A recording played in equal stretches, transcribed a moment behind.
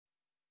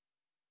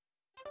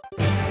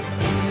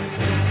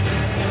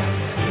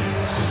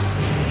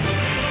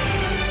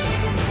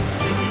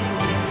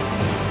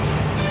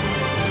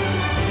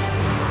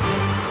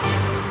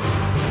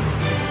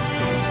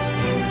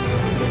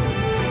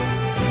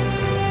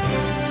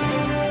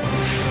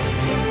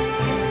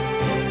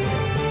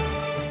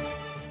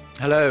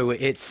Hello,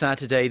 it's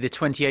Saturday the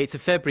 28th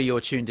of February.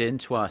 You're tuned in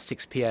to our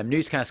 6 p.m.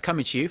 newscast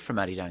coming to you from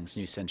Arirang's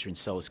news centre in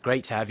Seoul. It's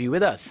great to have you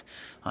with us.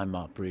 I'm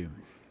Mark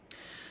Broome.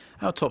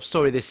 Our top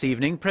story this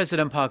evening,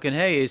 President Park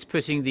Geun-hye is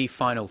putting the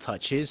final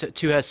touches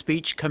to her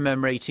speech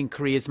commemorating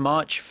Korea's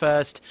March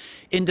 1st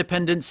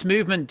Independence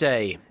Movement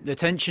Day. The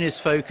attention is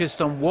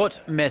focused on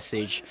what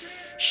message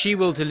she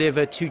will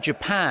deliver to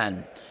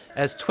Japan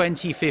as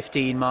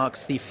 2015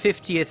 marks the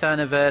 50th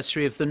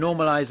anniversary of the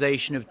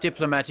normalization of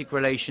diplomatic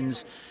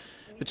relations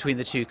between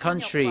the two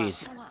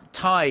countries.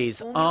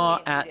 Ties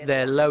are at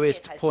their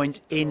lowest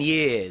point in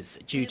years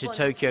due to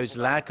Tokyo's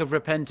lack of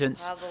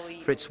repentance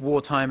for its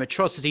wartime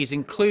atrocities,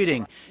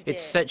 including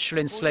its sexual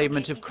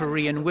enslavement of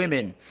Korean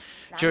women.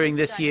 During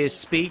this year's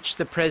speech,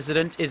 the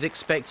president is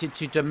expected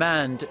to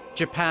demand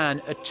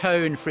Japan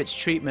atone for its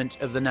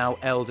treatment of the now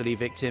elderly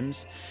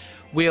victims.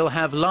 We'll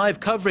have live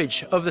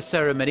coverage of the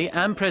ceremony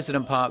and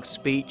President Park's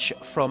speech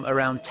from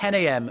around 10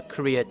 a.m.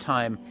 Korea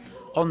time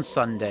on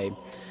Sunday.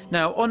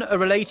 Now, on a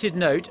related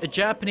note, a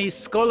Japanese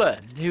scholar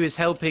who is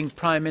helping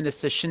Prime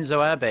Minister Shinzo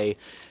Abe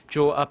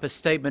draw up a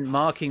statement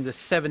marking the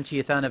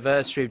 70th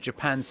anniversary of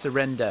Japan's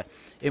surrender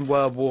in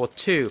World War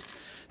II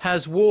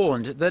has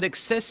warned that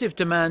excessive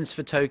demands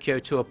for Tokyo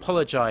to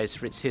apologize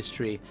for its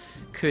history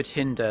could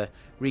hinder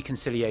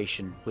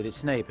reconciliation with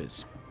its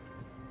neighbors.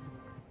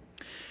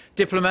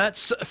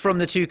 Diplomats from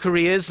the two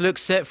Koreas look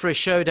set for a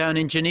showdown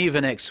in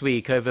Geneva next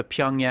week over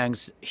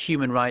Pyongyang's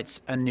human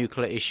rights and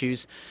nuclear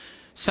issues.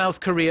 South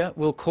Korea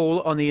will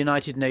call on the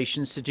United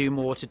Nations to do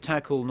more to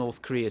tackle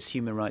North Korea's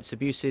human rights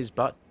abuses,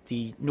 but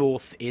the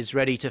North is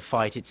ready to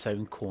fight its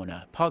own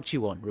corner. Park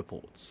Geun-hye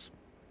reports.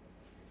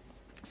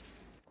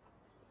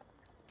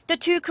 The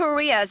two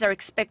Koreas are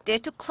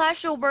expected to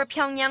clash over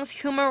Pyongyang's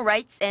human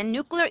rights and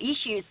nuclear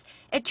issues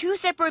at two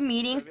separate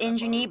meetings in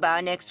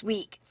Geneva next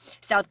week.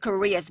 South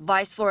Korea's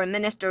Vice Foreign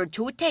Minister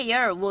Jo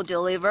Tae-yeol will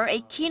deliver a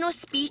keynote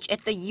speech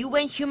at the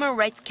UN Human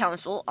Rights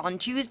Council on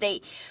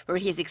Tuesday, where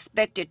he is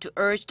expected to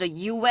urge the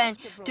UN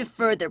to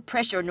further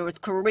pressure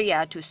North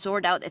Korea to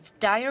sort out its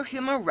dire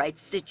human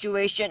rights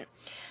situation.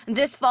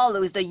 This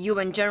follows the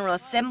UN General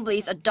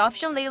Assembly's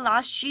adoption late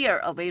last year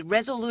of a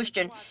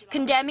resolution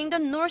condemning the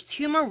North's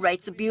human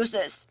rights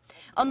abuses.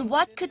 On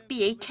what could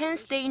be a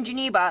tense day in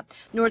Geneva,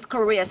 North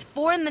Korea's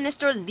Foreign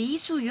Minister Lee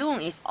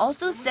Soo-young is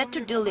also set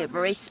to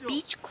deliver a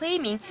speech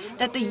claiming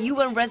that the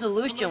UN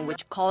resolution,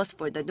 which calls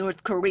for the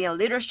North Korean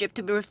leadership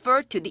to be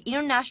referred to the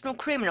International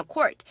Criminal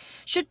Court,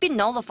 should be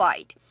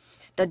nullified.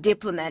 The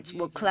diplomats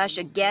will clash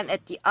again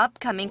at the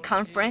upcoming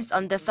conference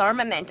on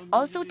disarmament,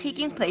 also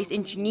taking place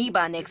in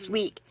Geneva next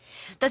week.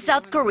 The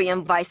South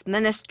Korean vice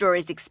minister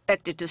is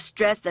expected to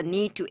stress the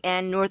need to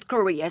end North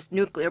Korea's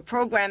nuclear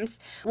programs,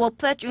 while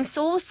pledging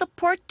Seoul's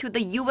support to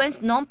the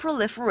UN's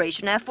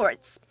non-proliferation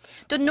efforts.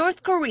 The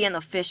North Korean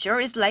official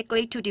is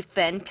likely to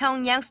defend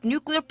Pyongyang's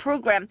nuclear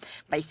program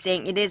by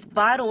saying it is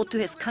vital to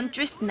his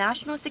country's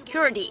national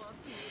security.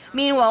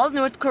 Meanwhile,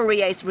 North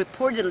Korea is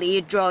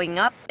reportedly drawing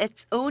up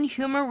its own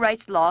human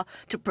rights law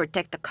to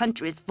protect the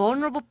country's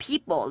vulnerable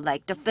people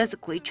like the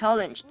physically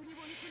challenged.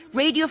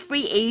 Radio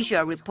Free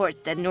Asia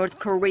reports that North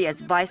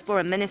Korea's Vice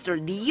Foreign Minister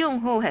Lee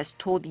Yong-ho has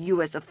told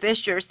U.S.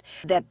 officials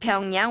that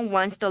Pyongyang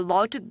wants the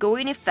law to go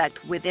in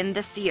effect within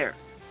this year.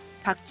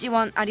 Park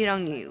Ji-won,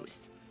 Arirang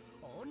News.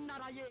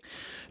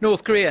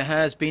 North Korea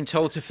has been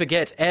told to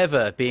forget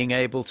ever being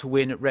able to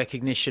win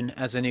recognition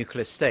as a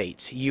nuclear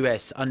state.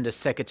 U.S.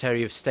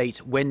 Under-Secretary of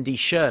State Wendy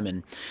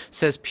Sherman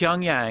says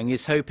Pyongyang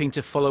is hoping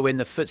to follow in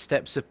the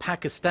footsteps of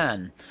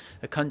Pakistan,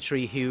 a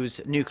country whose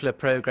nuclear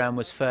program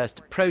was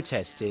first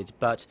protested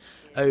but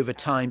over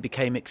time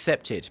became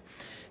accepted.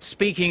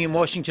 Speaking in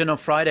Washington on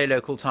Friday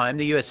local time,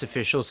 the U.S.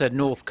 official said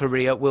North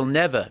Korea will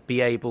never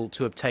be able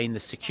to obtain the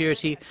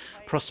security,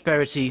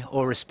 prosperity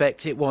or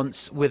respect it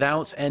wants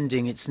without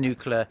ending its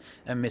nuclear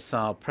and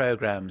missile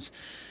programs.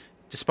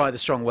 Despite the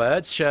strong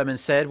words, Sherman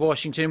said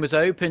Washington was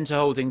open to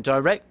holding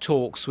direct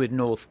talks with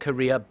North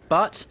Korea,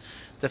 but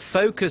the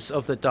focus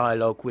of the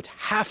dialogue would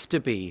have to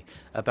be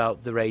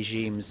about the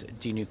regime's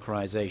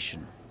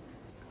denuclearization.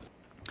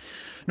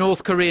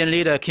 North Korean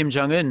leader Kim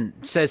Jong-un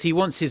says he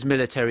wants his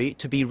military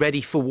to be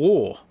ready for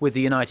war with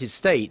the United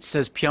States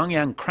as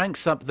Pyongyang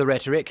cranks up the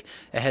rhetoric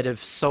ahead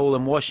of Seoul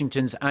and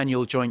Washington's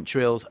annual joint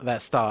drills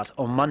that start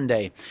on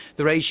Monday.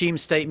 The regime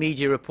state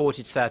media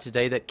reported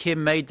Saturday that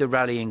Kim made the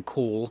rallying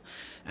call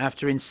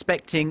after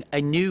inspecting a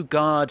new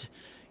guard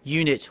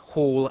unit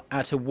hall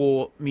at a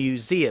war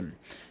museum.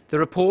 The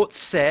report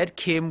said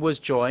Kim was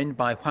joined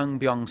by Hwang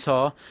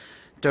Byung-seo,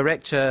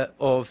 Director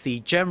of the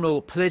General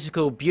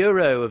Political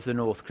Bureau of the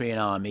North Korean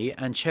Army,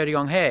 and Choi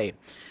Ryong-hae,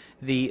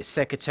 the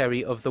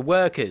Secretary of the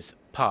Workers'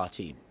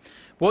 Party.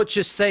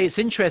 Watchers say it's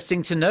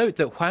interesting to note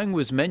that Hwang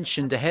was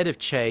mentioned ahead of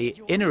Che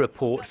in a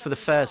report for the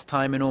first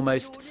time in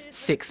almost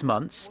 6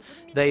 months.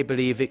 They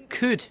believe it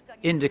could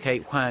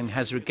indicate Hwang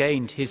has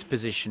regained his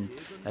position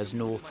as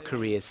North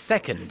Korea's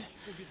second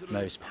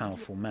most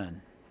powerful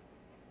man.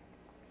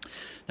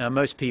 Now,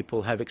 most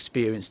people have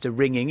experienced a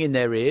ringing in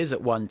their ears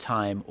at one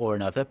time or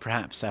another,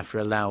 perhaps after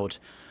a loud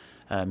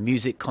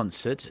music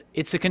concert.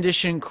 It's a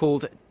condition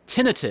called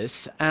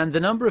tinnitus, and the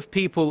number of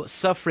people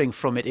suffering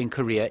from it in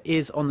Korea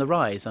is on the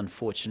rise,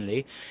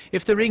 unfortunately.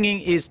 If the ringing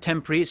is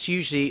temporary, it's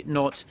usually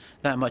not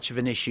that much of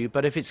an issue,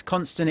 but if it's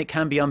constant, it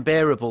can be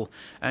unbearable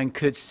and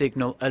could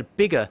signal a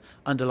bigger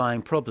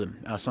underlying problem.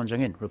 Our Son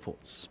Jung-in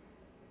reports.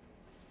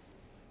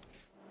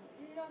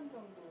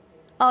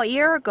 A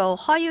year ago,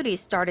 Hwa-yuri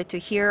started to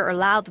hear a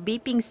loud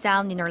beeping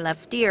sound in her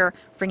left ear,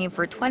 ringing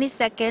for 20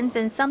 seconds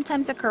and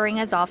sometimes occurring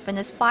as often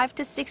as 5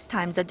 to 6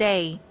 times a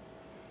day.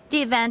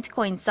 The event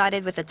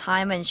coincided with a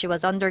time when she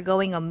was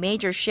undergoing a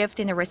major shift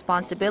in her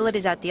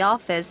responsibilities at the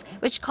office,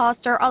 which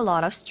caused her a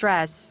lot of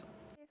stress.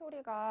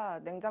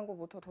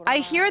 I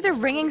hear the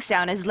ringing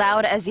sound as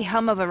loud as the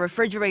hum of a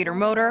refrigerator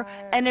motor,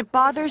 and it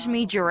bothers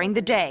me during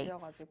the day.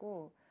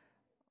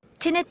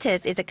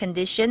 Tinnitus is a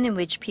condition in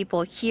which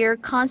people hear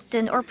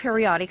constant or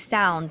periodic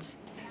sounds.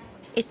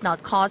 It's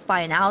not caused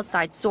by an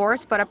outside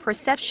source, but a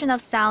perception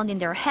of sound in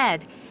their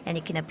head, and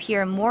it can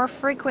appear more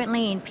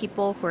frequently in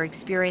people who are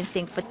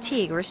experiencing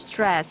fatigue or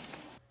stress.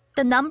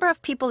 The number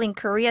of people in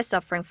Korea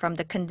suffering from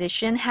the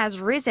condition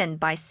has risen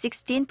by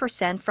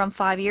 16% from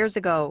 5 years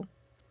ago.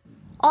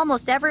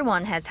 Almost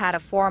everyone has had a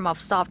form of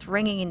soft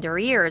ringing in their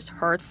ears,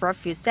 heard for a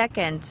few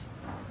seconds.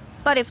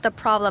 But if the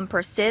problem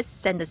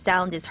persists and the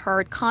sound is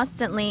heard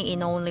constantly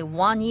in only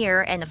 1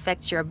 year and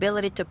affects your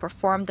ability to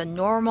perform the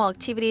normal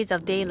activities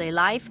of daily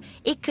life,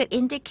 it could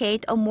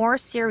indicate a more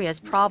serious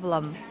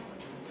problem.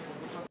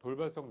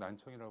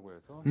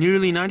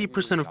 Nearly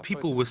 90% of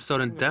people with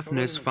sudden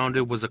deafness found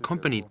it was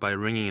accompanied by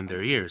ringing in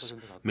their ears.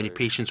 Many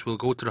patients will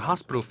go to the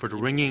hospital for the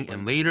ringing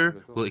and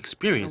later will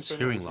experience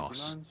hearing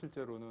loss.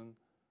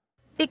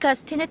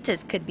 Because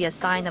tinnitus could be a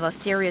sign of a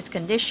serious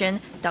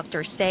condition,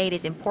 doctors say it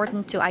is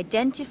important to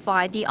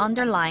identify the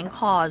underlying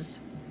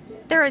cause.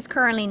 There is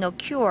currently no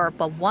cure,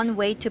 but one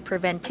way to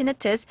prevent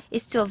tinnitus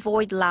is to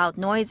avoid loud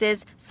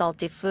noises,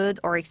 salty food,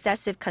 or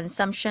excessive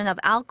consumption of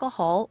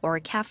alcohol or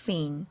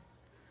caffeine.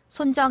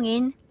 Son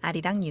Jung-in,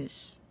 Arirang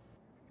News.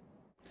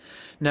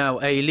 Now,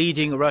 a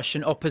leading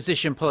Russian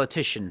opposition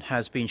politician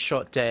has been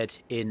shot dead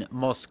in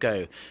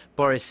Moscow.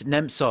 Boris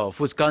Nemtsov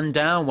was gunned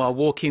down while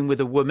walking with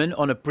a woman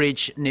on a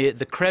bridge near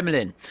the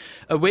Kremlin.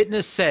 A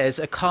witness says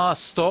a car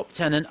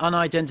stopped and an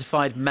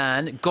unidentified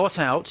man got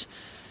out,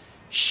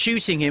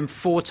 shooting him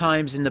 4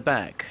 times in the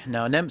back.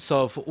 Now,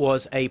 Nemtsov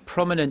was a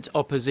prominent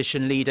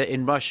opposition leader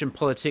in Russian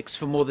politics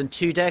for more than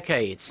 2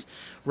 decades,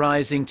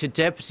 rising to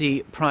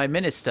deputy prime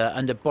minister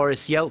under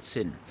Boris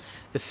Yeltsin.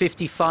 The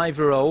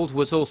 55-year-old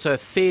was also a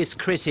fierce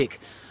critic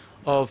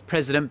of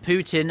President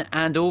Putin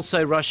and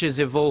also Russia's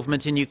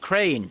involvement in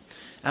Ukraine,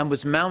 and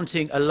was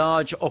mounting a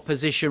large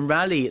opposition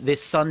rally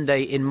this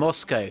Sunday in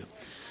Moscow.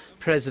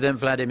 President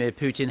Vladimir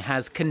Putin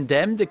has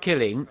condemned the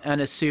killing and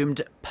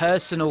assumed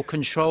personal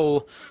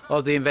control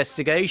of the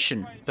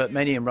investigation, but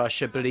many in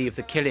Russia believe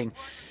the killing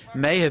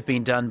may have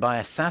been done by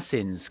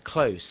assassins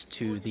close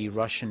to the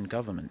Russian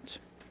government.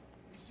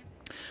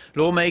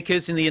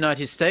 Lawmakers in the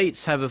United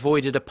States have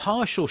avoided a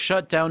partial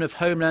shutdown of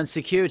Homeland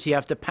Security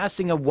after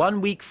passing a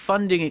 1-week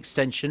funding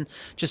extension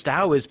just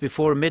hours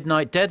before a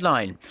midnight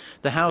deadline.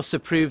 The House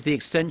approved the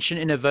extension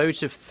in a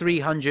vote of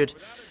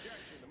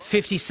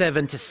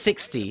 357 to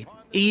 60,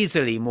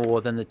 easily more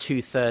than the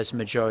 2/3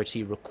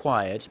 majority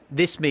required.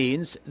 This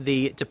means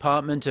the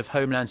Department of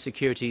Homeland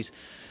Security's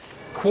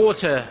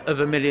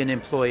 250,000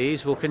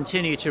 employees will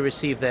continue to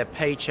receive their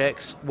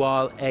paychecks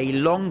while a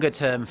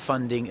longer-term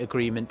funding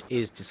agreement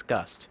is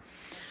discussed.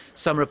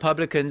 Some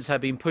Republicans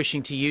have been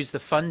pushing to use the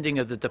funding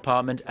of the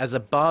department as a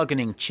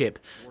bargaining chip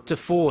to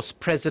force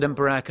President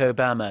Barack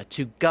Obama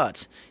to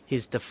gut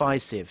his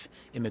divisive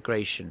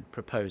immigration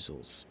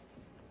proposals.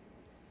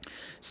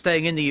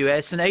 Staying in the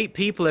U.S., 8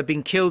 people have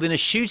been killed in a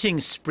shooting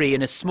spree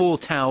in a small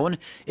town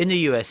in the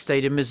U.S.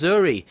 state of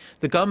Missouri.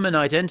 The gunman,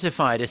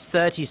 identified as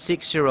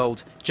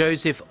 36-year-old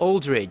Joseph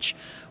Aldridge,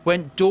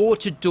 went door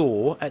to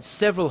door at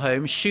several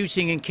homes,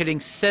 shooting and killing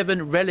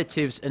 7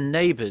 relatives and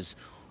neighbors,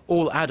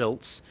 all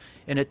adults,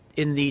 in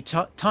the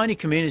tiny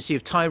community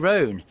of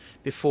Tyrone,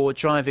 before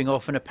driving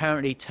off and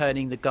apparently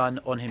turning the gun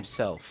on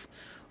himself.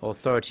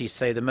 Authorities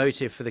say the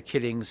motive for the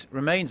killings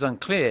remains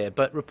unclear,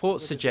 but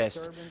reports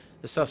suggest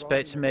the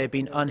suspect may have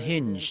been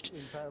unhinged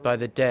by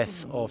the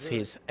death of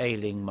his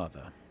ailing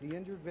mother.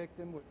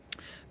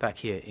 Back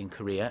here in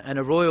Korea, and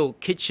a royal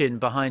kitchen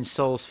behind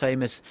Seoul's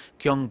famous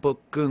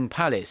Gyeongbokgung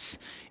Palace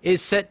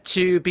is set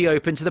to be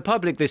open to the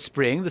public this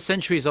spring. The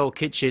centuries-old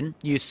kitchen,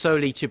 used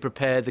solely to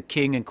prepare the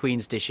king and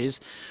queen's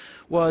dishes,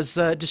 was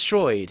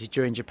destroyed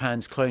during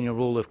Japan's colonial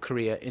rule of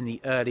Korea in the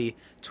early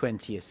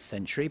 20th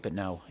century, but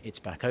now it's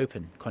back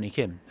open. Connie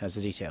Kim has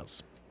the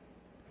details.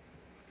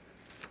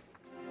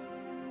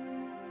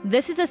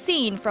 This is a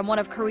scene from one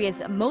of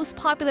Korea's most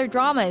popular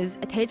dramas,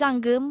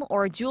 Daejanggeum,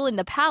 or Jewel in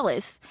the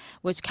Palace,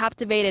 which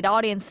captivated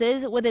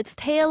audiences with its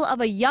tale of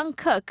a young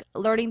cook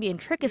learning the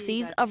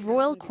intricacies of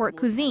royal court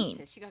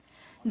cuisine.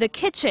 The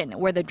kitchen,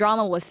 where the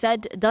drama was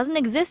set, doesn't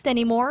exist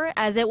anymore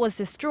as it was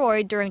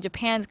destroyed during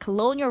Japan's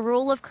colonial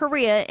rule of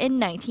Korea in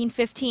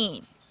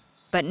 1915.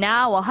 But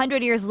now,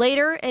 100 years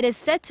later, it is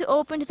set to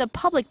open to the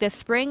public this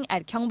spring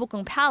at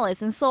Gyeongbokgung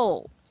Palace in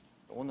Seoul.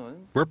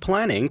 We're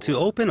planning to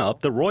open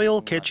up the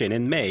Royal Kitchen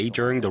in May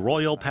during the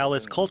Royal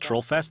Palace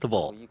Cultural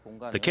Festival.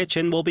 The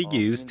kitchen will be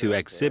used to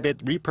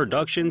exhibit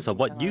reproductions of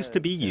what used to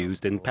be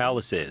used in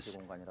palaces.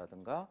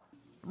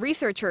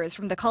 Researchers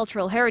from the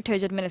Cultural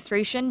Heritage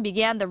Administration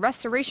began the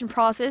restoration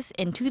process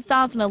in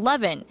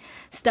 2011,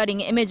 studying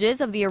images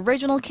of the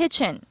original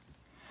kitchen.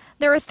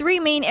 There are 3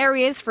 main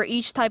areas for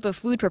each type of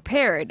food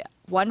prepared,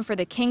 one for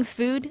the king's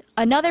food,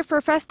 another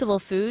for festival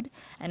food,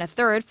 and a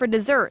third for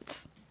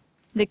desserts.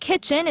 The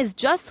kitchen is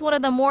just one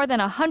of the more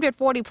than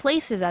 140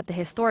 places at the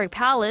historic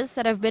palace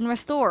that have been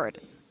restored.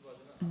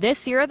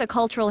 This year, the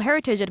Cultural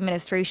Heritage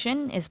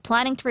Administration is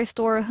planning to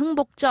restore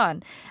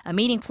Heungbokjeon, a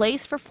meeting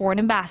place for foreign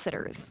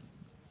ambassadors.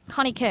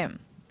 Connie Kim,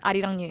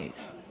 Arirang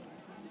News.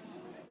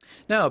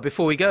 Now,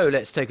 before we go,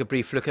 let's take a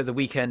brief look at the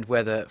weekend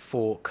weather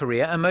for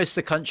Korea. And most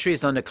of the country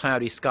is under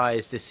cloudy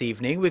skies this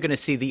evening. We're going to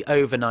see the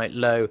overnight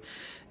low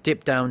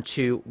dip down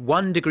to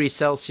 1 degree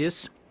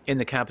Celsius in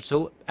the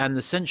capital, and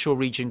the central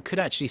region could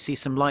actually see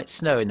some light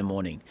snow in the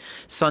morning.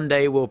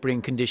 Sunday will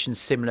bring conditions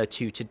similar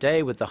to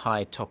today, with the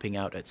high topping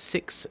out at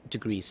 6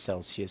 degrees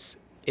Celsius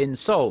in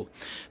Seoul.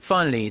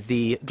 Finally,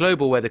 the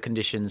global weather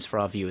conditions for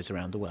our viewers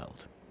around the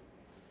world.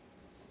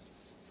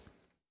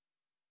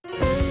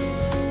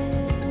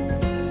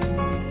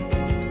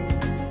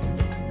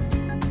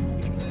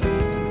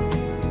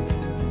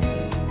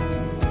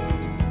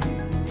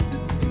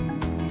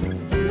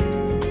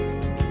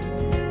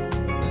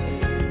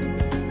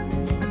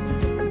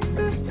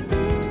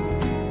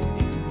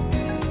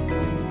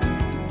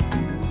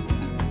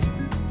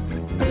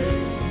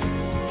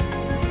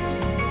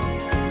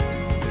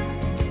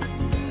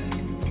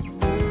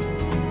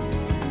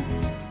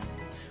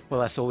 Well,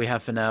 that's all we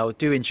have for now.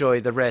 Do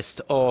enjoy the rest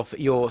of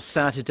your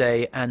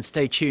Saturday and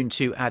stay tuned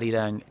to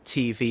Arirang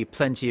TV.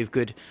 Plenty of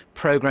good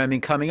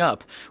programming coming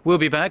up. We'll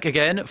be back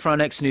again for our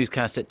next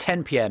newscast at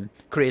 10 p.m.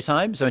 Korea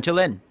time. So until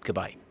then,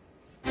 goodbye.